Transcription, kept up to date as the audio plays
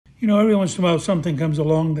You know, every once in a while something comes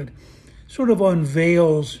along that sort of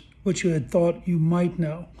unveils what you had thought you might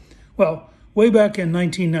know. Well, way back in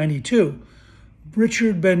 1992,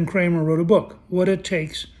 Richard Ben Cramer wrote a book, What It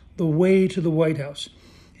Takes, The Way to the White House.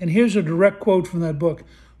 And here's a direct quote from that book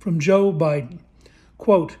from Joe Biden.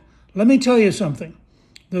 Quote, "Let me tell you something.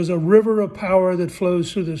 There's a river of power that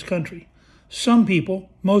flows through this country. Some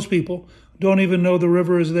people, most people, don't even know the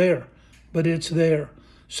river is there, but it's there.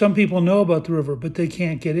 Some people know about the river, but they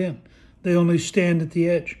can't get in. They only stand at the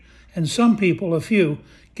edge. And some people, a few,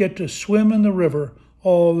 get to swim in the river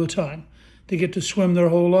all the time. They get to swim their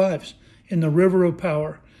whole lives in the river of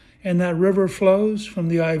power. And that river flows from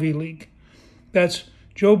the Ivy League." That's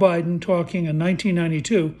Joe Biden talking in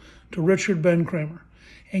 1992 to Richard Ben Cramer.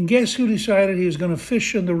 And guess who decided he was going to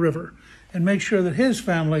fish in the river and make sure that his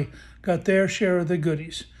family got their share of the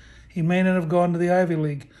goodies? He may not have gone to the Ivy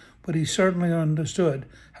League, but he certainly understood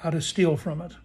how to steal from it.